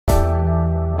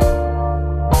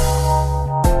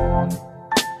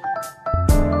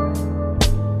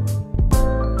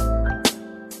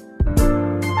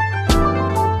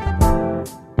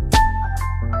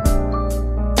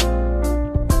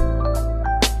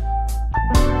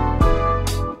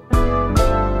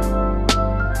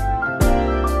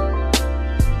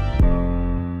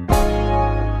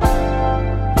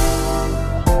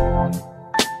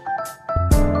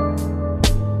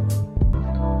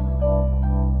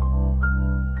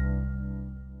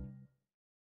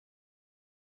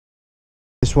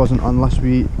this wasn't on last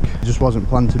week. It just wasn't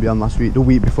planned to be on last week. The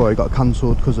week before it got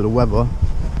cancelled because of the weather.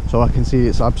 So I can see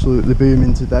it's absolutely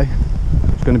booming today.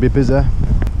 It's going to be busy.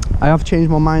 I have changed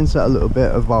my mindset a little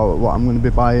bit about what I'm going to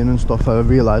be buying and stuff. I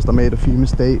realised I made a few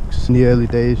mistakes in the early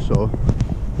days, so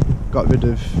got rid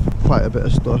of quite a bit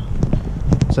of stuff,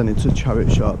 sent it to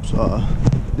charity shops, or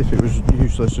if it was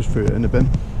useless just threw it in the bin.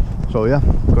 So yeah,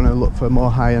 I'm going to look for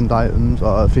more high-end items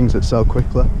or things that sell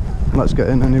quickly. Let's get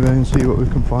in anyway and see what we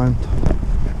can find.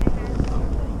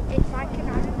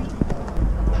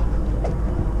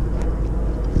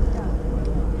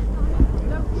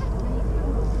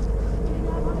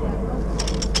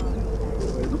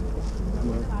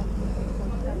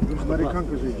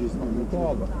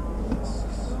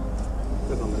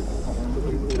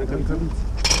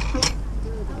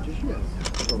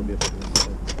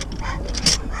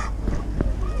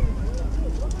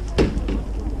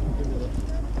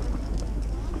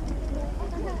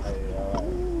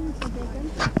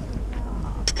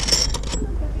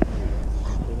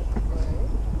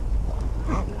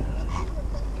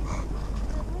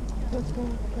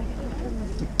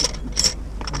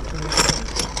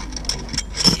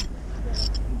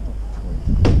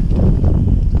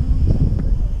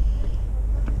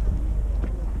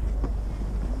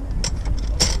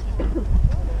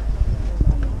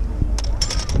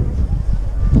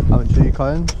 How much are your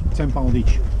coins? £10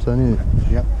 each. 10 each?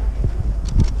 Yep.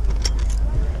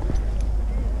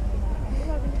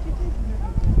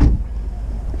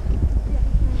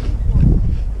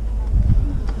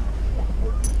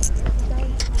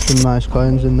 Some nice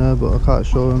coins in there, but I can't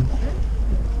show them.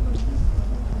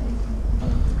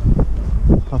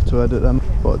 Have to edit them.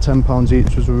 But £10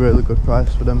 each was a really good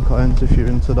price for them coins if you're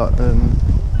into that kind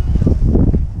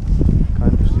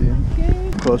of scene.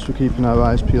 Of course, we're keeping our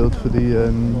eyes peeled for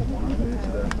the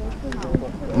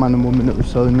man and woman that was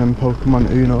selling them Pokemon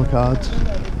Uno cards.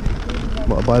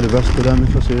 But I'll buy the rest of them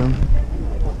if I see them.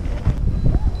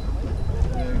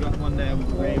 Got one there with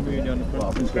the green moon on the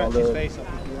front and scratch his face off.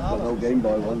 No Game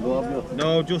Boy ones, will have you?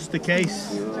 No, just the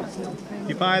case. If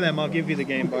you buy them, I'll give you the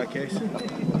Game Boy case.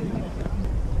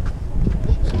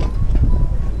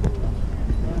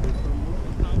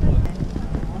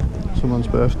 Someone's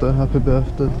birthday, happy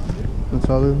birthday,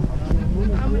 Natalia.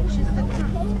 How much is the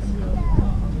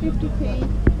ticket? 50p.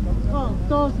 Well,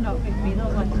 those not 50p,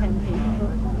 those like 10p. But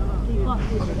what is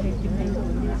the 50p?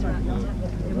 That's right.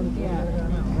 Yeah.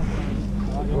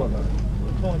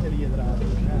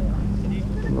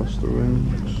 Lost the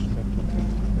rings.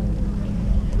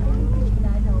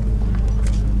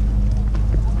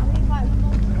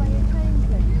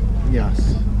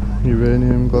 Yes.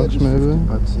 Uranium glass maybe?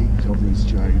 I'd see on these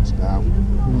shades now.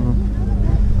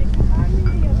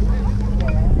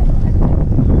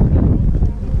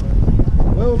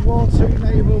 World War II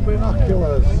naval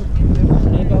binoculars.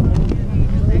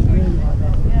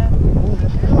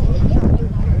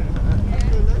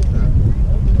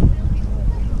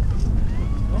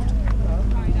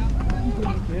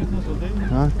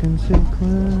 I can see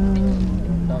clear.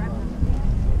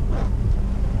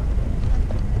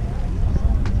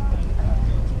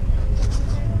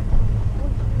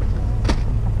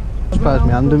 Surprised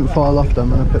my hand didn't fall off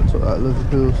them when I picked up that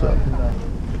Liverpool set.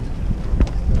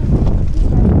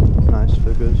 Nice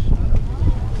figures.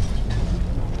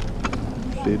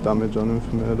 See damage on him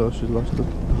from here though, she's lost a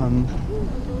hand.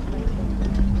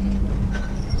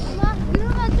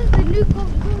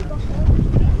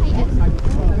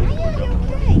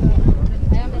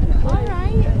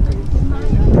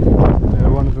 Yeah,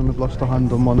 one of them had lost a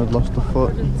hand and one had lost a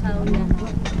foot. How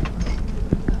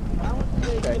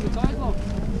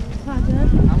much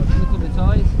look at the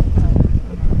toys?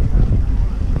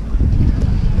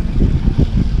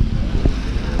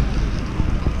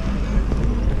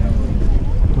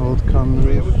 Old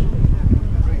cameras.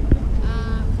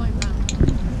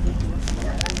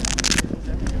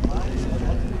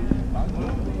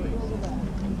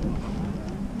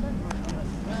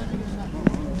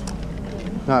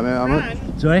 Right mate, how much?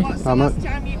 Sorry? How much?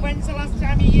 When's the last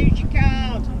time you used your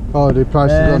card? Oh, the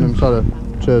price is on him, sorry.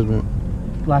 Cheers mate.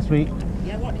 Last week.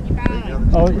 Yeah, what did you buy?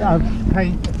 Oh, I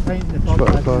paint the Just got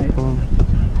a card for him.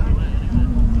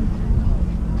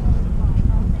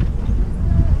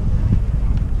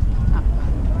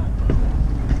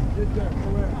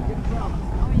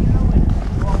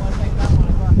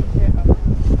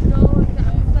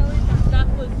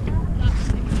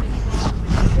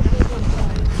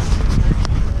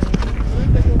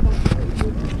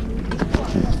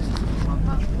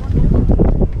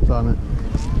 Damn it.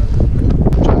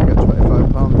 I'm trying to get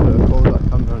 £25 for a Kodak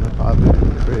camera and a carboot.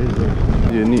 Crazy.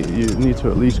 You need to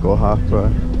at least go half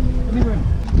price.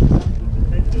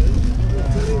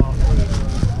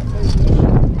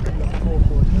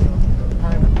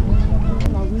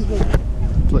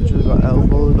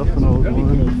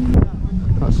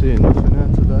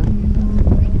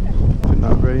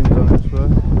 there.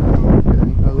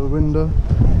 Getting another window.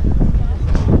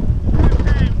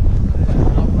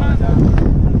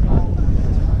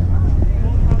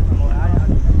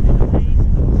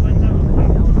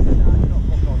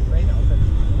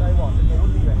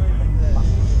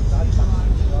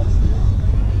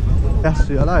 Yes,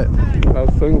 you alright? How's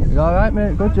things? You alright,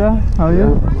 mate? Good, yeah? How are you?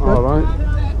 Yeah, alright.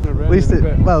 At least it,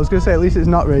 well, I was going to say at least it's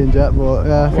not rained yet, but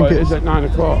yeah, I think Well, it's... at 9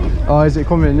 o'clock. Oh, is it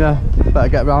coming? Yeah. Better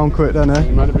get round quick then, eh?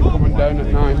 It might have been coming down at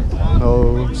 9.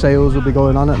 Oh, sales will be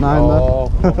going on at 9 Oh,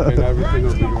 fucking everything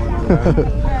will be going on there.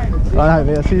 Alright,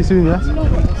 mate, I'll see you soon, yeah?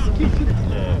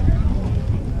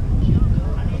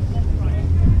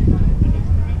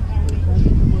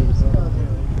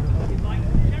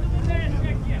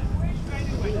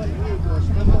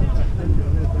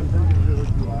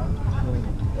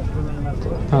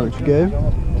 How much you gave?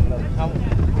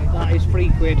 That is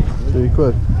 £3.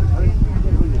 £3.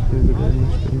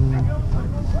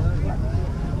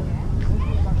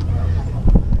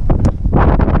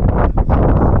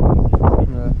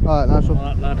 Yeah. Alright, nice one.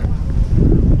 Alright, lad.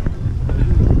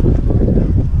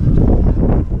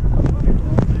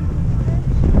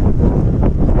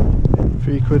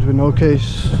 £3 with no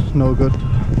case, no good.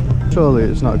 Surely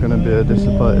it's not going to be a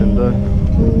disappointing day.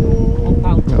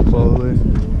 Yeah, probably.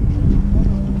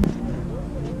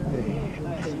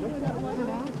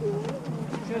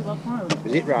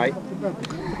 Is it right?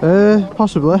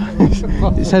 Possibly.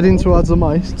 It's heading towards the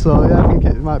moist, so yeah, I think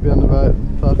it might be on the right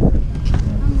path.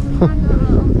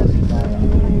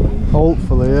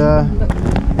 Hopefully, yeah.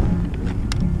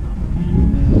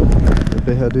 The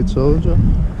beheaded soldier.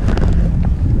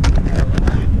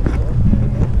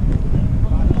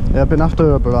 Yeah, I've been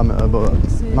after a barometer, but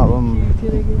that one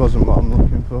wasn't what I'm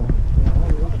looking for.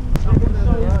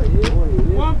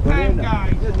 £1,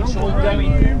 guys. Brand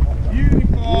new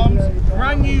uniforms,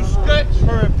 brand new skirts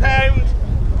for £1.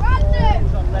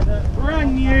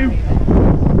 Brand new.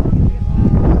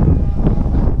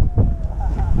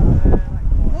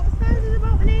 What size is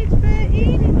about an age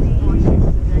 13 in these?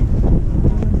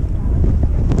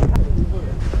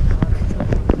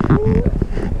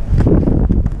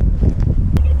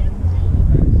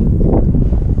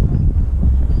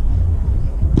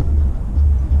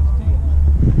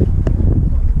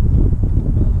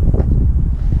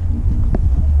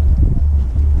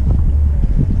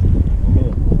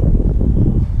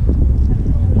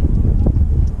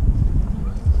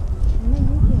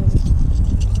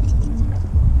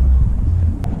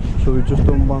 So we've just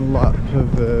done one lap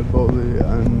of bowlee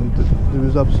and there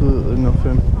was absolutely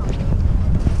nothing.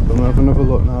 I'm gonna have another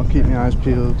look now, keep my eyes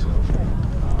peeled.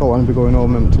 Don't want to be going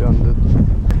home empty-handed.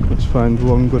 Let's find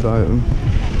one good item.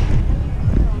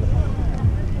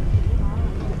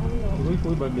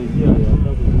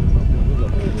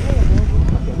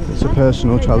 It's a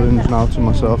personal challenge now to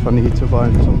myself, I need to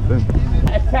find something.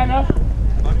 A tenner.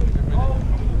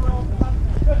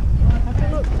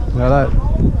 Yeah, right.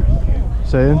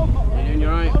 Saying? You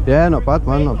alright? Yeah, not bad,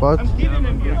 man, not bad.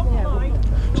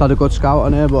 Just had a good scout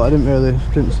on here, but I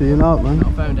didn't see you out, man.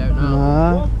 I found out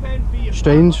now. Nah.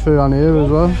 Strange for on here as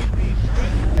well.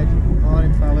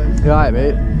 Morning, fellas. You alright,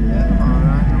 mate? Yeah,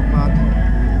 alright, not bad.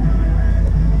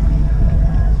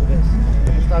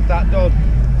 Just had that done.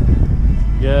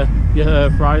 Yeah,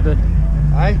 Friday.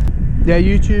 Aye? Yeah,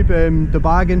 YouTube, the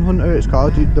Bargain Hunter it's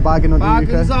called, the Bargain Hunter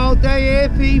Bargains UK. all day here,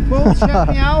 people. Check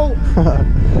me out.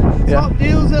 Yeah. Top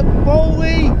deals at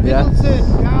Bowlee, Yeah.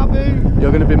 Middleton, Carboot.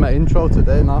 You're going to be my intro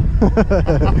today now.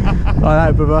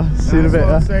 Alright, brother. See you in a bit,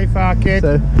 yeah? Safe, our kid.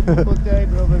 Safe. Good day,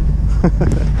 brother.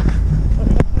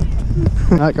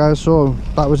 Right, guys, so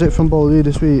that was it from Bowlee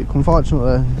this week.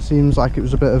 Unfortunately, it seems like it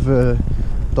was a bit of a,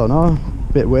 don't know,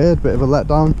 a bit weird, bit of a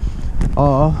letdown.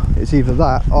 Or it's either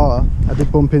that, or I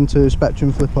did bump into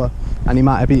Spectrum Flipper and he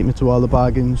might have beat me to all the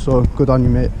bargains, so good on you,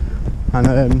 mate.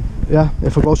 And yeah,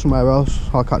 if I go somewhere else,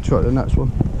 I'll catch you at the next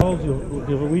one. Told you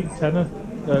the other week, tenner.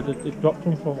 They dropped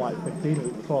them from like 15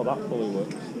 weeks before that fully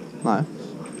works. Nice.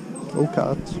 All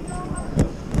cards.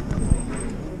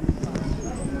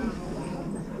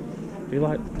 Do you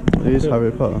like? It is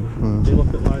Harry Potter. Do you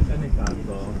look at like any cards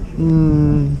or?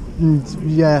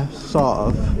 Yeah, sort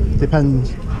of.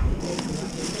 Depends.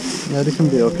 Yeah, they can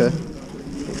be okay.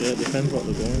 Yeah, it depends what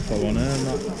they're going for on here and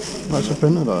that. That's a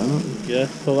printer though, isn't it? Yeah,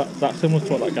 so that's similar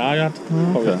to what that guy had.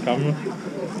 Probably okay. the camera.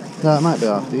 Yeah, it might be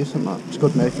half decent, that. It's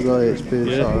good maker though, HP,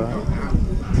 it's Yeah.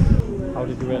 alright. How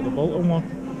did you rate the Bolton one?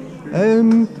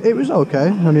 It was okay.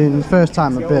 I mean, first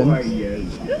time I've been.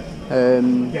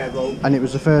 And it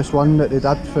was the first one that they'd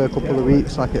had for a couple of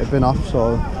weeks, like it had been off,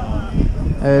 so.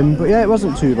 But yeah, it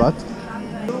wasn't too bad.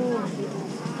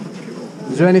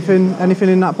 Is there anything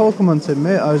in that Pokemon tin,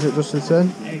 mate, or is it just a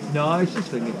tin? No, it's just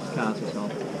thinking it's cards or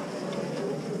something.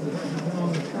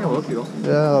 Yeah, well, if you want.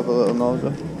 Yeah, I'll have a little nosy.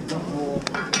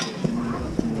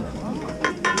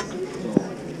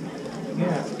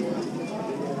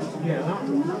 Yeah, that.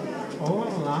 Oh,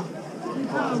 that.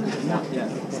 Yeah. Yeah.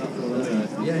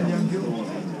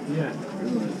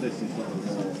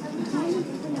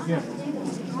 Yeah.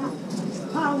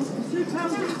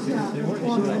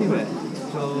 So anyway,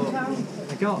 so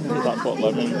I got That's what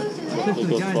lemon was good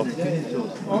for.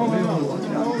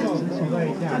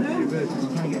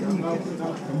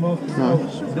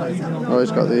 Nice. Oh,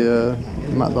 he's got the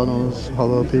McDonald's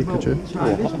Hollow Pikachu.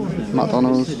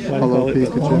 McDonald's Hollow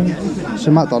Pikachu. It's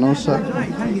a McDonald's set. You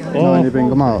know when you bring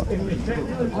them out?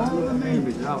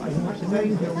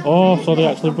 Oh, so they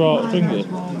actually brought fingers?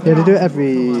 Yeah, they do it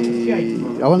every...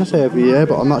 I want to say every year,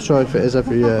 but I'm not sure if it is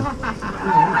every year.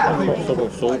 How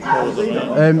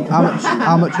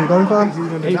How much are you going for?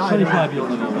 it's 25 you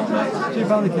only know what, mate.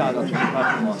 £2 card or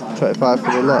 25 25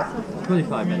 for the lot.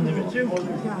 25 men there is. Two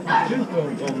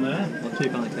phones on there. Or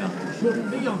 £2 card.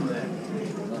 Shouldn't be on there.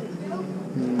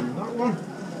 That one.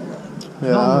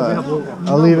 Yeah, alright.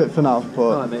 I'll leave it for now, but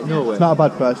Alright, mate, no way. it's not a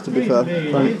bad price to be fair.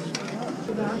 Thanks.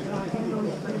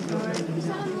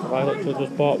 I literally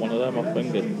just bought one of them off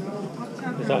fingers.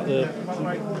 Is that the...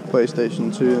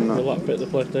 PlayStation 2 and Will that. that fit the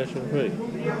PlayStation 3?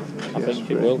 I think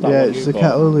it will. That Yeah, one it's you the got.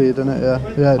 kettle lead, isn't it? Yeah,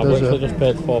 yeah, it I've does. literally Yeah. just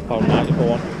paid £4.90 for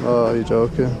one. Oh, you're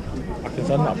joking. I can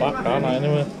send that back, can't I,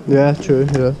 anyway? Yeah, true,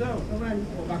 yeah.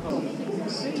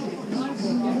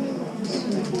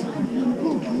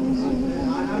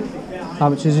 How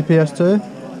much is your PS2?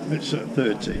 It's at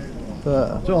 30.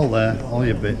 30. It's all there, all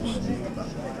your bits.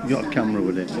 You got a camera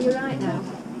with it.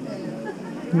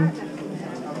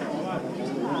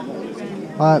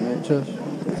 Alright mate, cheers.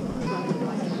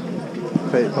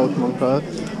 Fake Pokemon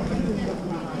cards.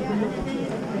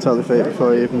 Tell the fate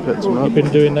before you even picked them up. You've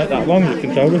been doing that long, you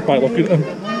can tell just by looking at them.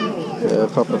 Yeah,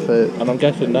 proper fate. And I'm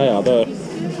guessing they are there.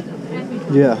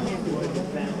 Yeah.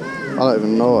 I don't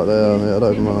even know what they are, mate. I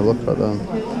don't even want to look at them.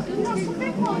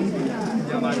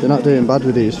 You're not doing bad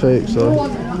with these fakes though.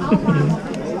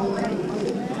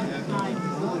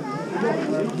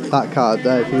 That card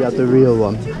there, if you had the real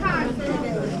one,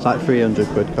 it's like 300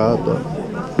 quid card though.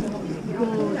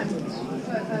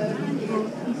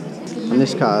 And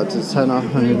this card's a tenner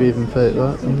and you've even faked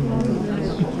that.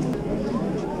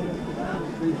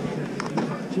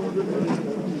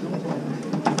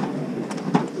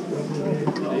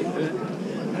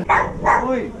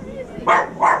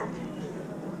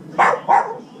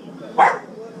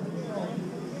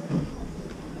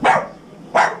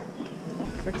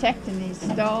 Protecting his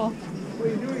store.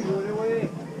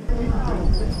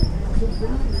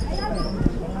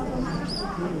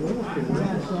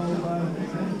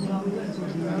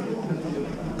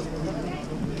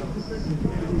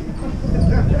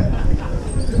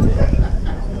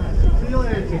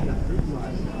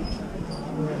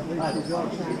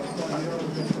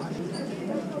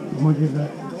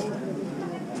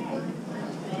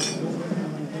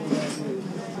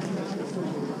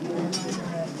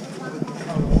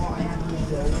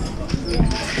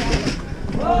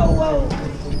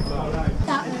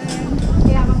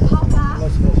 Yeah, I'll pop that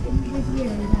with you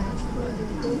then.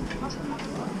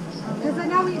 Because I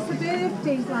know it's the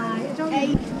birthdays, like, I don't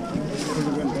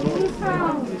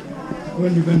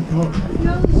When you been caught?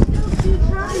 No, there's still 2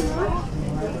 tries, right?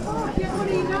 Oh, yeah, what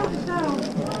do you know, so?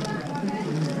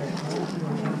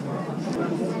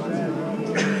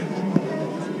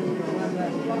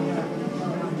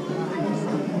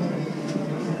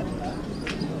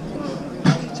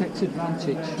 Takes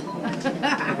advantage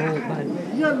of old men.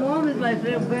 Your mom is my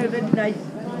friend, very, very nice.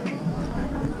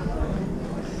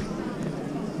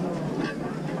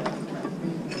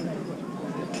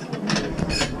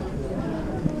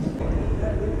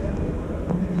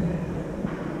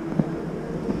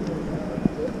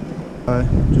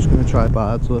 I'm just going to try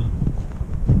Bardsley.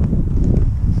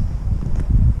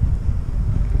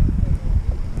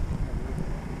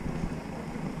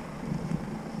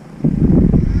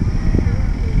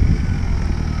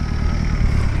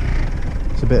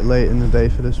 It's a bit late in the day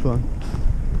for this one.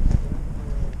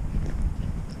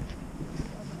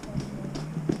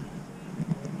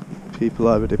 People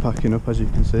are already packing up, as you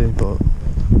can see, but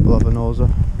we'll have a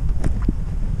noser.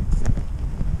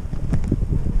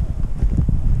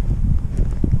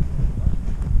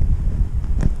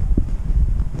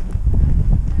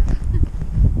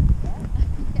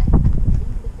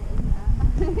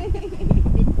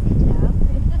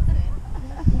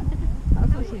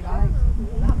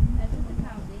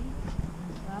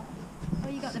 Oh,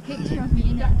 you got the picture of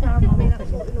me in it.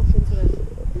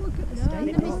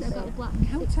 I've got a black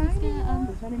skirt on.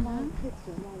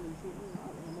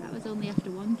 That was only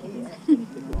after one kid.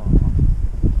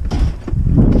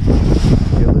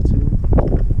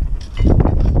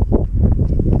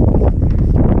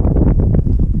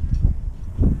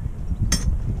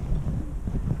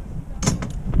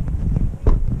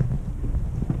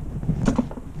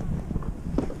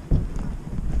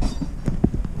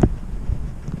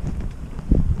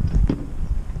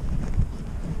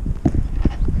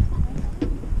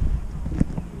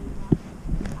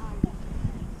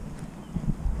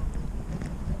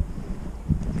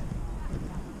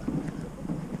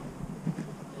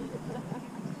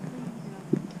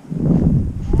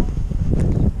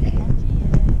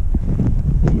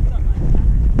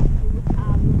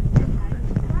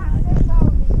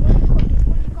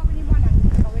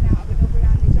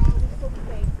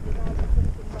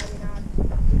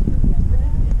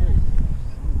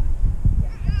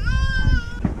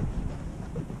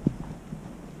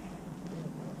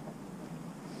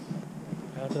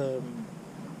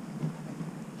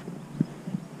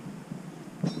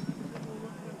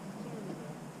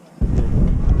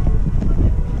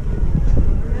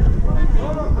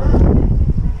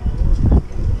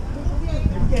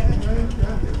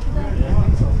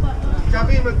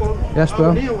 Yes,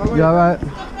 bro. You alright?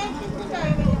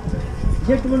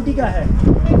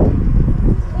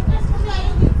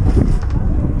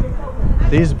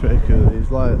 These are pretty cool. These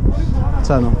like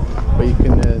tenner, but you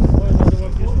can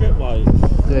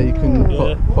yeah, you can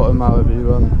put them however you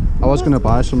want. I was gonna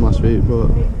buy some last week, but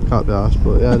can't be arsed.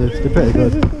 But yeah, they're pretty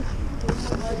good.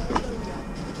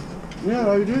 Yeah,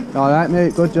 how you doing? Alright,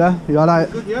 mate. Good, yeah. You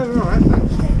alright? Good, yeah, we're alright,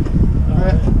 thanks.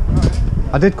 Alright.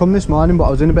 I did come this morning, but I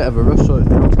was in a bit of a rush, so I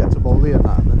had to get to bowlee and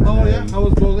that. And then, Oh yeah, how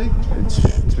was bowling?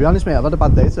 To be honest, mate, I've had a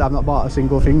bad day today. I've not bought a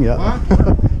single thing yet.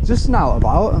 Just an out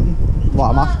about what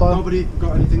I'm after. Nobody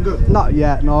got anything good? Not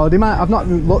yet, no. They might. I've not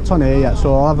looked on here yet,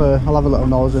 so I'll have a little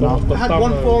nose in. I had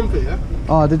one form for you.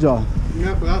 Oh, did you?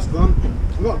 Yeah, but that's gone.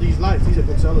 I've got these lights. These are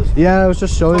good sellers. Yeah, I was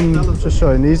just showing.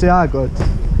 These are good.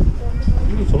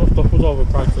 Some stuff was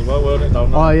overpriced as well, weren't it?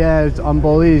 Down there? Oh yeah, on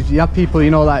bowlees, you have people,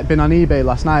 you know, like been on eBay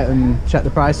last night and checked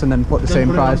the price and then put the same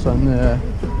price on. Yeah.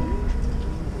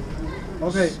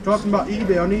 Okay, talking about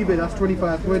eBay, on eBay that's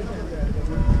 25 quid.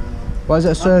 Why is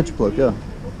it a surge plug? Yeah.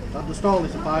 At the stall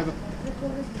it's a fiver.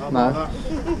 Nice.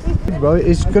 Bro,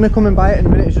 he's gonna come and buy it in a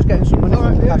minute. He's just getting some money.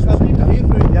 Alright, yeah, cash.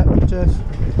 Yeah, cheers.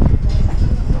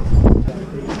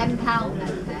 £10.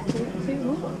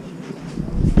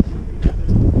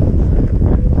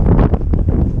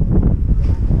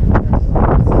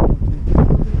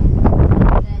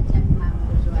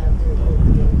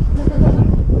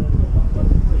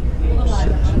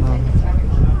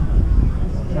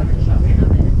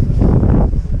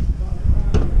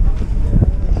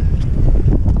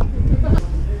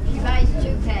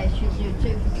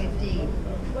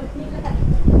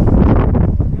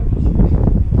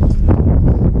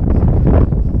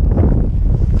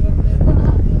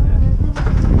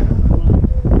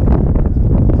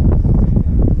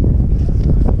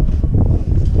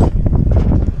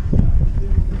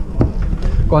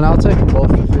 Go on, I'll take them both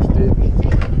for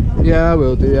 15. Yeah, I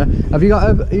will do, yeah. Have you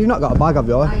got you've not got a bag, have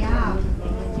you? I have,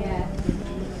 yeah.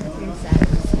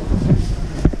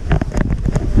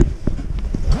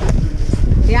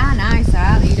 They are nice,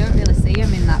 aren't they? You don't really see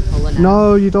them in that colour now.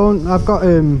 No, you don't. I've got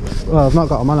well, I've not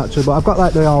got them on actually, but I've got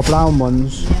like the all brown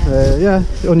ones. Yeah,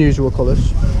 unusual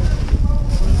colours.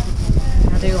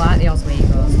 I do like the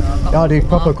Oswegos though. Yeah, they're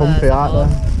proper comfy, aren't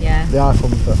they? Yeah. They are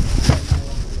comfy.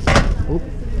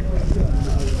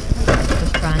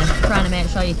 Trying to make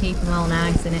sure you keep them all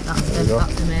nice in it. That's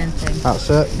the main thing. That's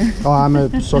it. Oh, I'm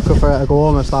a sucker for it. I go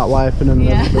home and start wiping them.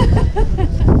 Yeah.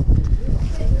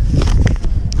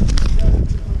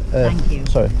 Thank you.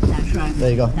 Sorry. That's right.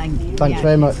 There you go. Thank you. Thanks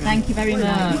very much. Thank you very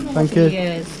much. Thank you.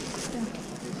 Cheers.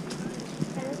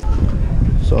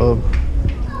 So,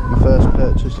 my first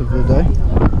purchase of the day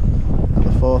at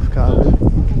the 4th carboot.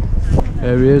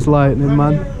 Here he is, Lightning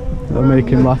Man. I'll make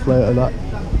him laugh later. That.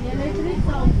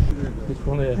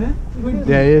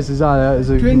 Yeah, he is. He's alright. He's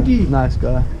a 20. nice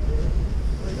guy.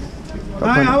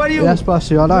 Hi, how are you? Yes, boss.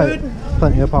 You alright?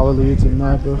 Plenty of power leads in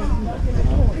there, bro.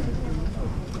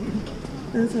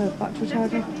 There's a battery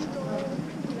charger.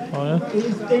 Oh yeah?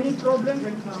 Is any problem?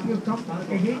 You come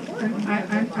again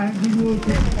and give you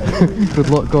Good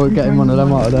luck going getting one of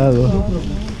them out of there, though.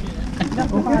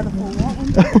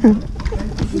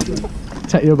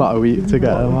 Take you about a week to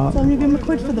get them out. So I'm going to give him a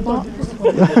quid for the box.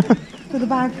 For the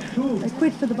bag. A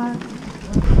quid for the bag.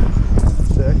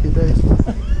 Turkey days.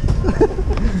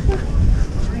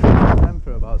 Them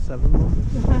for about 7 months.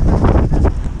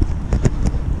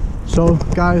 So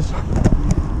guys,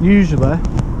 usually,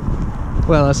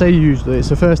 well I say usually, it's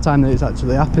the first time that it's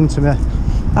actually happened to me.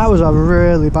 That was a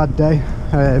really bad day.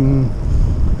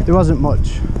 There wasn't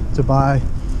much to buy,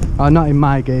 not in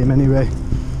my game anyway.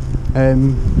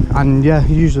 And yeah,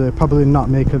 usually I'd probably not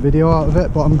make a video out of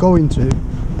it, but I'm going to,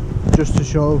 just to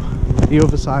show the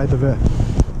other side of it,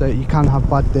 that you can have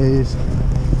bad days.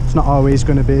 It's not always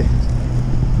going to be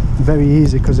very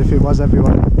easy, because if it was,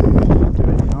 everyone would do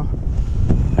it, you know.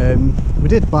 We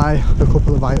did buy a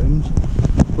couple of items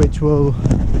which will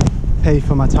pay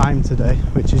for my time today,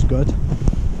 which is good.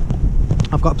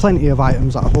 I've got plenty of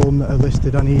items at home that are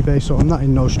listed on eBay, so I'm not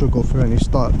in no struggle for any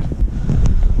stock.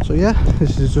 So yeah,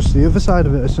 this is just the other side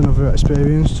of it. It's another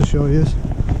experience to show you.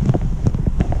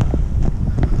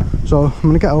 So I'm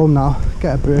gonna get home now,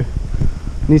 get a brew.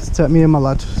 Need to take me and my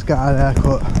lad, get our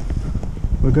haircut.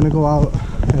 We're gonna go out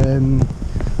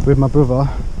with my brother.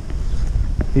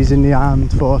 He's in the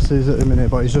armed forces at the minute,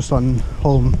 but he's just on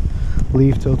home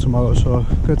leave till tomorrow, so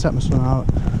I'm gonna take my son out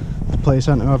to play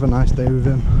centre, have a nice day with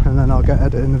him, and then I'll get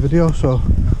editing the video, so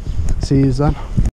see you then.